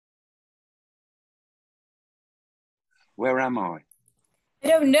Where am I? I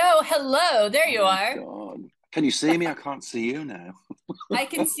don't know. Hello, there Oh you my are. God. Can you see me? I can't see you now. I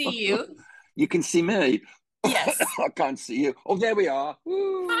can see you. You can see me. Yes. I can't see you. Oh, there we are.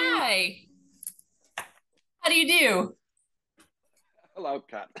 Woo. Hi. How do you do? Hello,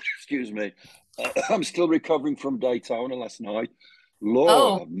 Cat. Excuse me. I'm still recovering from Daytona last night. Lord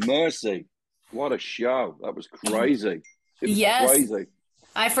Oh, have mercy. What a show. That was crazy. It was yes. crazy.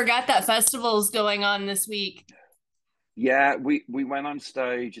 I forgot that festival's going on this week. Yeah, we went on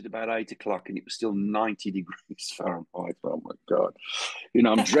stage at about 8 o'clock and it was still 90 degrees Fahrenheit. Oh my God.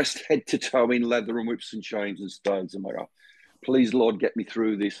 I'm dressed head to toe in leather and whips and chains and stones. I'm like, oh, please, Lord, get me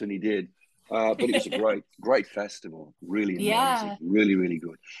through this. And he did. But it was a great festival. Really amazing. Yeah. Really, really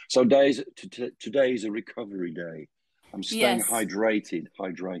good. So today is a recovery day. I'm staying Yes. hydrated.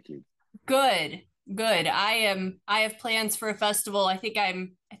 Good. Good. I have plans for a festival. I think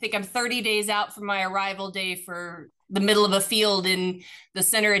I'm 30 days out from my arrival day for the middle of a field in the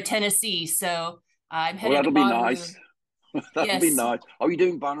center of Tennessee. So I'm Oh, headed to that'll be nice. Bonnaroo. That'll be Yes. nice. Are you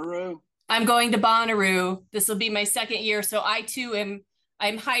doing Bonnaroo? I'm going to Bonnaroo. This will be my second year, so I too am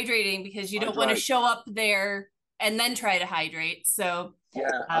I'm hydrating because you don't want to Hydrate. show up there and then try to hydrate. So,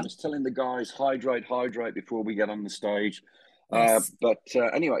 Yeah, I um, was telling the guys, hydrate before we get on the stage. yes, But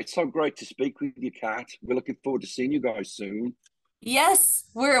anyway, it's so great to speak with you, Kat. We're looking forward to seeing you guys soon. yes,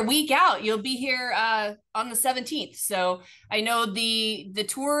 we're a week out. You'll be here on the 17th. So I know the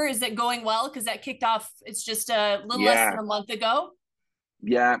tour is that going well because that kicked off. It's just a little less than Yeah, a month ago.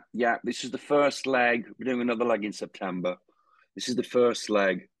 yeah. This is the first leg. We're doing another leg in September. This is the first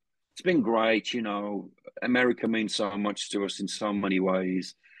leg. It's been great. America means so much to us in so many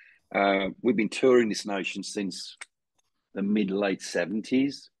ways. We've been touring this nation since the mid late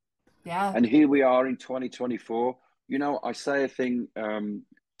 70s. Yeah. And here we are in 2024. I say a thing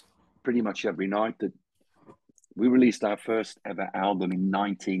pretty much every night that we released our first ever album in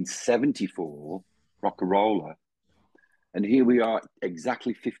 1974, Rock'n'Roller. And here we are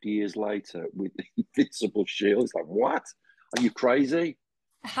exactly 50 years later with Invincible Shield. It's like, what? Are you crazy?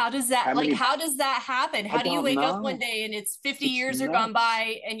 How does that How many? how does that happen? I How do you don't wake up one know. day and it's 50 It's years are gone nuts.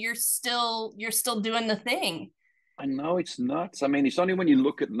 by and you're still doing the thing? I know it's nuts. I mean, it's only when you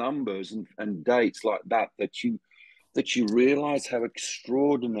look at numbers and dates like that that you realize how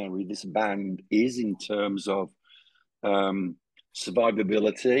extraordinary this band is in terms of um,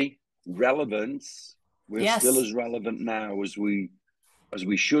 survivability, relevance. We're still Yes. as relevant now as we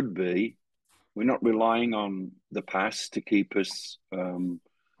should be. We're not relying on the past to keep us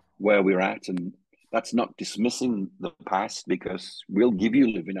where we're at, and that's not dismissing the past because we'll give you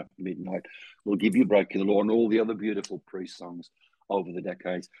 "Living After Midnight," we'll give you "Breaking the Law," and all the other beautiful Priest songs over the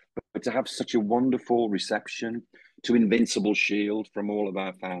decades. But to have such a wonderful reception to "Invincible Shield" from all of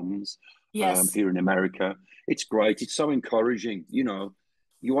our fans Yes. here in America, it's great. It's so encouraging.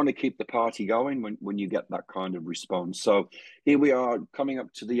 You want to keep the party going when you get that kind of response. So here we are coming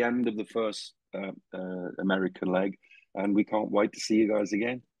up to the end of the first American leg, and we can't wait to see you guys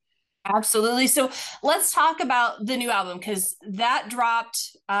again. Absolutely. So let's talk about the new album because that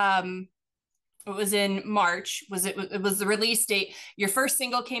dropped. It was in March. It was the release date. Your first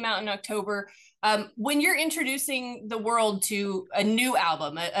single came out in October. When you're introducing the world to a new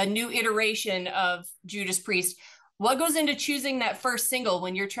album, a new iteration of Judas Priest, what goes into choosing that first single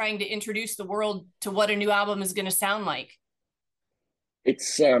when you're trying to introduce the world to what a new album is going to sound like?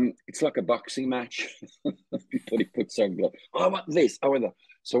 It's like a boxing match. Everybody puts on gloves. Oh, I want this. I want that.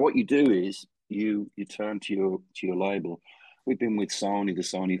 So what you do is you turn to your label. We've been with Sony, the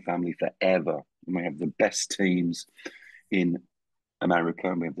Sony family, forever, and we have the best teams in America,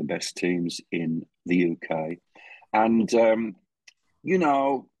 and we have the best teams in the UK. And you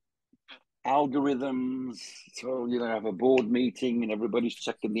know, algorithms. So have a board meeting, and everybody's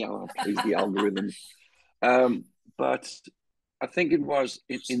checking please the algorithms. But I think it was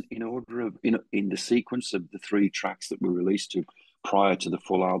in order of in the sequence of the three tracks that were released to prior to the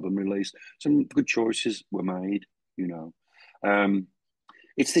full album release. Some good choices were made. You know, um,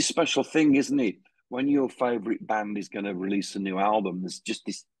 it's this special thing, isn't it? When your favorite band is going to release a new album, there's just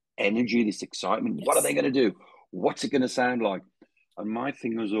this energy, this excitement. What are they Yes. going to do? What's it going to sound like? And my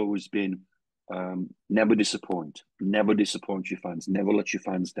thing has always been never disappoint your fans, never let your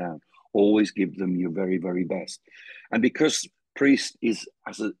fans down. Always give them your very, very best. And because Priest is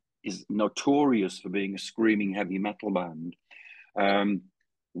notorious for being a screaming heavy metal band, um,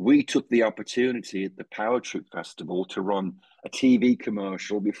 we took the opportunity at the Power Trip Festival to run a TV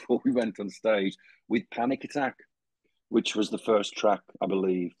commercial before we went on stage with Panic Attack, which was the first track I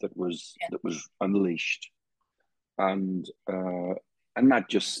believe that was unleashed, and that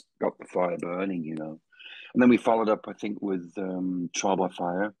just got the fire burning. And then we followed up, I think, with Trial by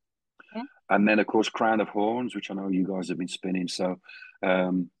Fire. Yeah. And then, of course, Crown of Horns, which I know you guys have been spinning. So,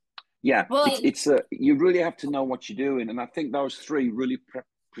 yeah, Well, it's you really have to know what you're doing. And I think those three really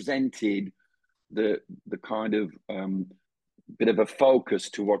presented the kind of bit of a focus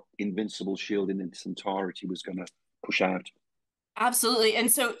to what Invincible Shield in its entirety was going to push out. absolutely.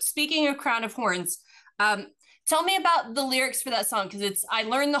 And so, speaking of Crown of Horns, tell me about the lyrics for that song, because it's I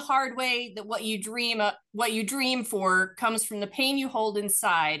learned the hard way that what you dream for comes from the pain you hold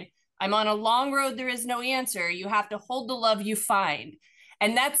inside. I'm on a long road, there is no answer. You have to hold the love you find.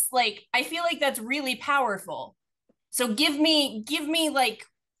 And that's like, I feel like that's really powerful. So give me like,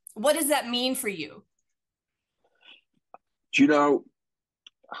 what does that mean for you? Do you know,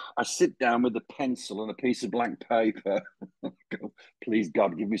 I sit down with a pencil and a piece of blank paper. Go, please,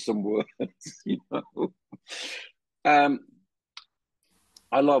 God, give me some words. You know, um,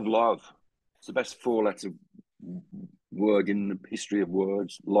 I love love. It's the best four-letter word in the history of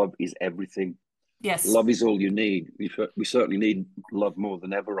words. Love is everything. Yes. Love is all you need. We certainly need love more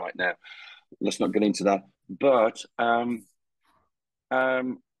than ever right now. Let's not get into that. But and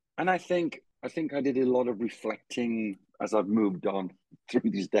I think I did a lot of reflecting as I've moved on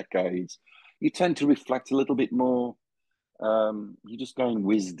through these decades. You tend to reflect a little bit more. You just gain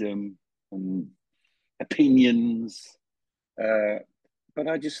wisdom and opinions. Uh, but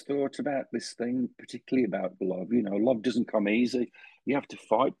I just thought about this thing, particularly about love. You know, love doesn't come easy. You have to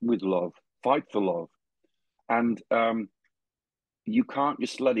fight with love, fight for love, and you can't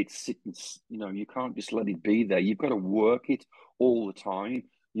just let it sit. You know, you can't just let it be there. You've got to work it all the time.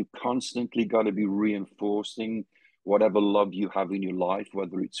 You've constantly got to be reinforcing whatever love you have in your life,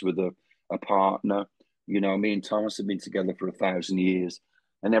 whether it's with a partner. You know, me and Thomas have been together for 1,000 years,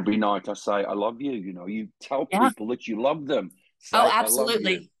 and every night I say, "I love you." You know, you tell Yeah. people that you love them. Oh, Say, "I love you."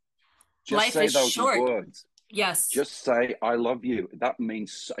 absolutely. Just Life say is those short. words. Yes. Just say, I love you. That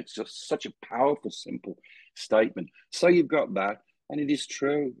means it's just such a powerful, simple statement. So you've got that. And it is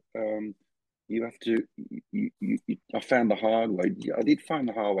true. You have to, I found the hard way. I did find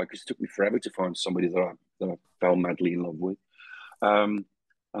the hard way because it took me forever to find somebody that I fell madly in love with. And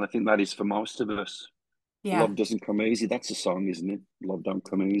I think that is for most of us. Yeah. Love doesn't come easy. That's a song, isn't it? Love don't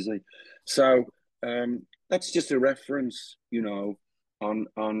come easy. So that's just a reference, you know, on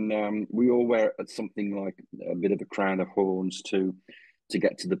we all wear something like a bit of a crown of horns to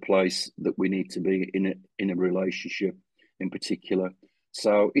get to the place that we need to be in a relationship in particular.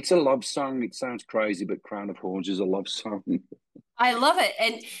 So it's a love song. It sounds crazy, but Crown of Horns is a love song. I love it.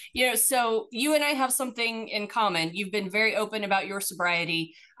 And, you know, so you and I have something in common. You've been very open about your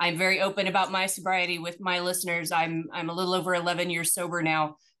sobriety. I'm very open about my sobriety with my listeners. I'm a little over 11 years sober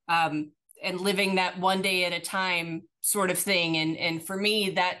now, and living that one day at a time sort of thing. And for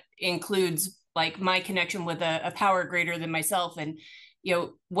me, that includes like my connection with a power greater than myself. And, you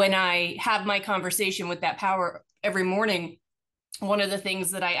know, when I have my conversation with that power every morning, one of the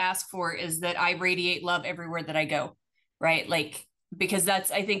things that I ask for is that I radiate love everywhere that I go, right? Like, because I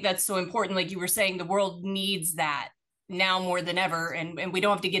think that's so important. Like you were saying, the world needs that now more than ever. And we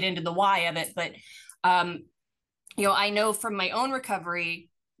don't have to get into the why of it, but, you know, I know from my own recovery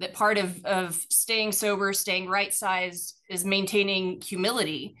that part of staying sober, staying right sized is maintaining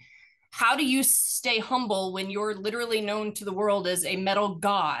humility. How do you stay humble when you're literally known to the world as a metal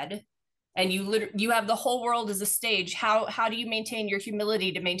god, and you have the whole world as a stage? How do you maintain your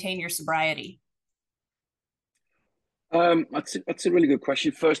humility to maintain your sobriety? That's a really good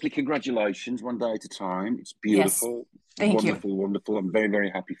question. Firstly, congratulations, one day at a time. It's Yes. beautiful, Thank you. wonderful, wonderful. I'm very, very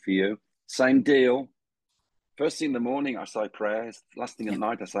happy for you. Same deal. First thing in the morning, I say prayers. Last thing at Yeah.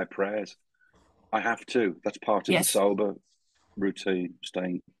 night, I say prayers. I have to. That's part of the Yes. sober routine,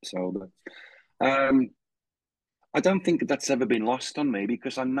 staying sober. Um, I don't think that's ever been lost on me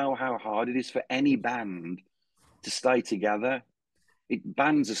because I know how hard it is for any band to stay together.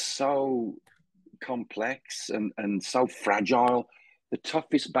 Bands are so complex and so fragile. The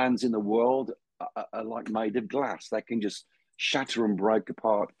toughest bands in the world are like made of glass. They can just shatter and break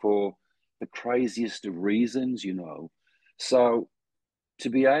apart for the craziest of reasons, you know. So to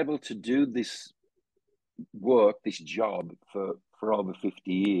be able to do this work, this job for over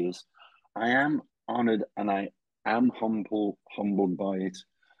 50 years, I am honored and I am humbled by it.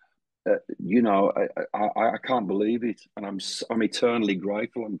 You know, I can't believe it, and I'm eternally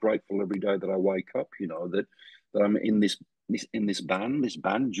grateful. I'm grateful every day that I wake up. You know that I'm in this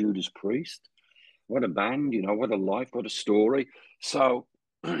band, Judas Priest. What a band! You know, what a life, what a story. So,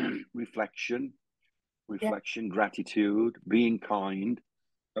 reflection, Yeah. gratitude, being kind,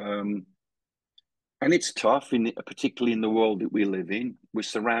 um, And it's tough, particularly in the world that we live in. We're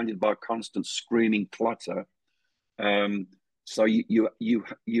surrounded by constant screaming clutter. So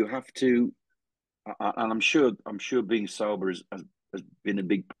you have to, and I'm sure being sober has been a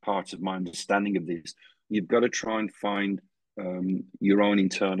big part of my understanding of this. You've got to try and find your own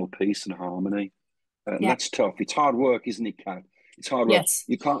internal peace and harmony. And Yeah. that's tough. It's hard work, isn't it, Kat? It's hard work. Yes.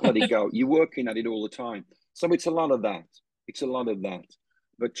 You can't let it go. You're working at it all the time. So it's a lot of that. It's a lot of that.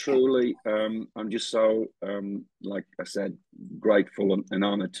 But truly, I'm just so, like I said, grateful and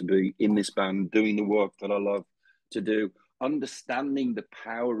honored to be in this band, doing the work that I love to do, understanding the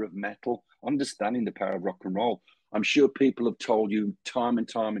power of metal, understanding the power of rock and roll. I'm sure people have told you time and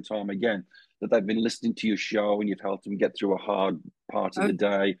time and time again that they've been listening to your show and you've helped them get through a hard part of the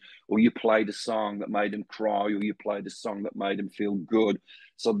day, or you played a song that made them cry, or you played a song that made them feel good.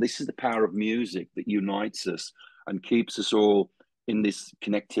 So this is the power of music that unites us and keeps us all in this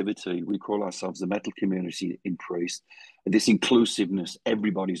connectivity. We call ourselves the metal community in Priest. This inclusiveness,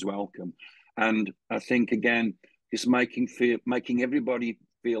 everybody's welcome. And I think, again, just making everybody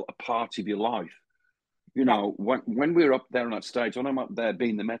feel a part of your life. You know, when we're up there on that stage, when I'm up there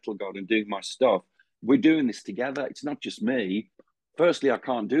being the metal god and doing my stuff, we're doing this together. It's not just me. Firstly, I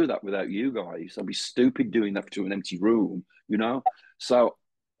can't do that without you guys. I'd be stupid doing that to an empty room, you know? So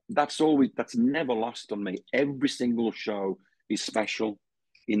that's never lost on me. Every single show is special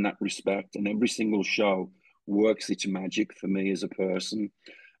in that respect, and every single show works its magic for me as a person.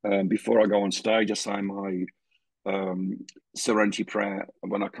 Before I go on stage, I say my serenity prayer.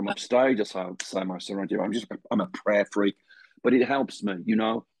 When I come up stage, I say my serenity. I'm a prayer freak, but it helps me, you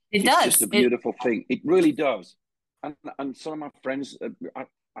know. It It's does. just a beautiful thing. It really does. And some of my friends,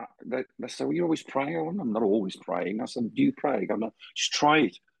 they say, "Well, you always pray." Oh, I'm not always praying. I said, "Do you pray?" I'm not. Just try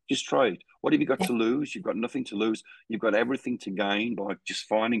it. Just try it. What have you got to lose? You've got nothing to lose. You've got everything to gain by just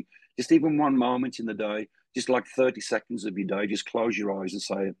finding just even one moment in the day, just like 30 seconds of your day. Just close your eyes and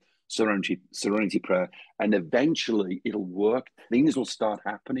say serenity prayer, and eventually it'll work. Things will start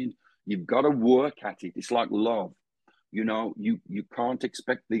happening. You've got to work at it. It's like love. You know, you can't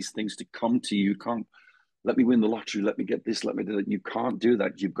expect these things to come to you. You can't let me win the lottery, let me get this, let me do that. You can't do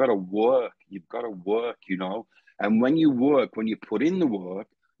that. You've got to work. You've got to work, you know. And when you work, when you put in the work,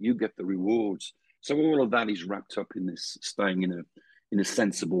 you get the rewards. So all of that is wrapped up in this staying in a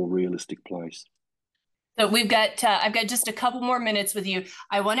sensible, realistic place. So I've got just a couple more minutes with you.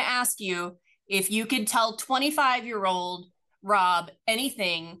 I want to ask you if you could tell 25-year-old Rob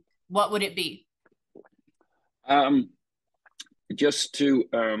anything, what would it be? Just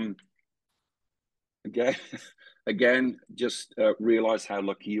to again, just realize how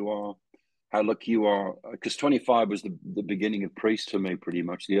lucky you are. How lucky you are, because 25 was the beginning of Priest for me, pretty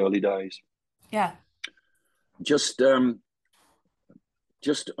much the early days. Yeah. Just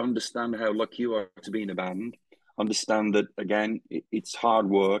understand how lucky you are to be in a band. Understand that again, it's hard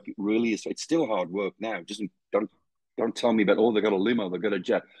work. It really is. It's still hard work now. Just don't tell me about they got a limo, they got a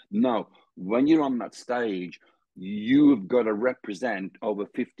jet. No, when you're on that stage, you've got to represent over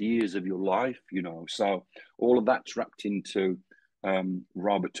 50 years of your life. You know, so all of that's wrapped into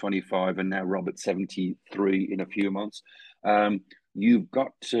Rob at 25 and now Rob at 73 in a few months. You've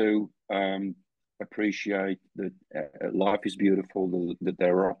got to appreciate that life is beautiful, that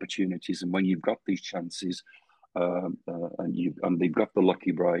there are opportunities, and when you've got these chances, and they've got the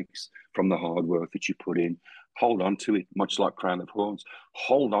lucky breaks from the hard work that you put in, hold on to it, much like Crown of Thorns.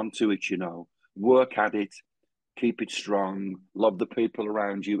 Hold on to it, you know, work at it, keep it strong, love the people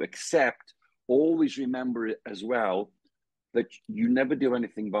around you, except always remember it as well that you never do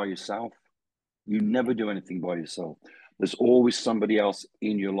anything by yourself. You never do anything by yourself. There's always somebody else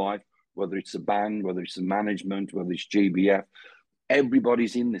in your life, whether it's a band, whether it's a management, whether it's GBF.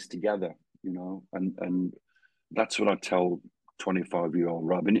 Everybody's in this together, you know, and that's what I tell 25-year-old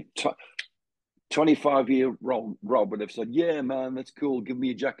Rob. And 25-year-old Rob would have said, "Yeah, man, that's cool. Give me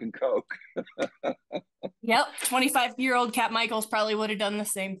a Jack and Coke." Yep. 25-year-old Kat Mykals probably would have done the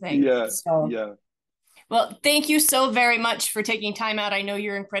same thing. Yeah, so. yeah. Well, thank you so very much for taking time out. I know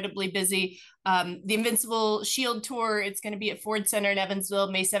you're incredibly busy. The Invincible Shield Tour, it's going to be at Ford Center in Evansville,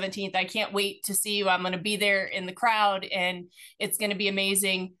 May 17th. I can't wait to see you. I'm going to be there in the crowd, and it's going to be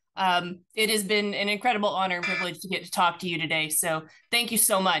amazing. It has been an incredible honor and privilege to get to talk to you today. So thank you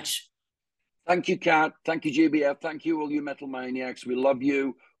so much. Thank you, Kat. Thank you, GBF. Thank you, all you metal maniacs. We love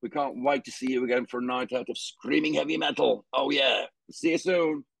you. We can't wait to see you again for a night out of screaming heavy metal. Oh, yeah. See you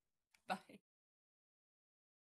soon.